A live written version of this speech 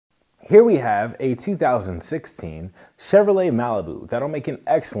Here we have a 2016 Chevrolet Malibu that'll make an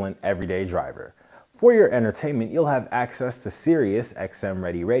excellent everyday driver. For your entertainment, you'll have access to Sirius XM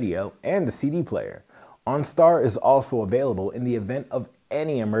Ready Radio and a CD player. OnStar is also available in the event of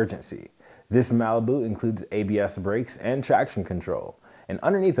any emergency. This Malibu includes ABS brakes and traction control. And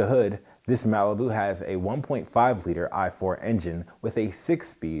underneath the hood, this Malibu has a 1.5-liter i4 engine with a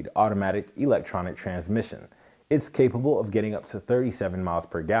 6-speed automatic electronic transmission. It's capable of getting up to 37 miles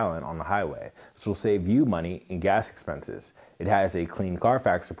per gallon on the highway, which will save you money in gas expenses. It has a clean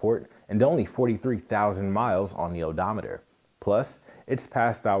CARFAX report and only 43,000 miles on the odometer. Plus, it's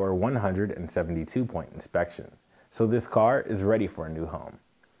passed our 172-point inspection. So this car is ready for a new home.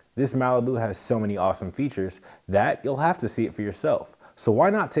 This Malibu has so many awesome features that you'll have to see it for yourself. So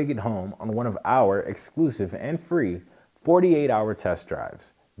why not take it home on one of our exclusive and free 48-hour test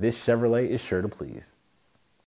drives? This Chevrolet is sure to please.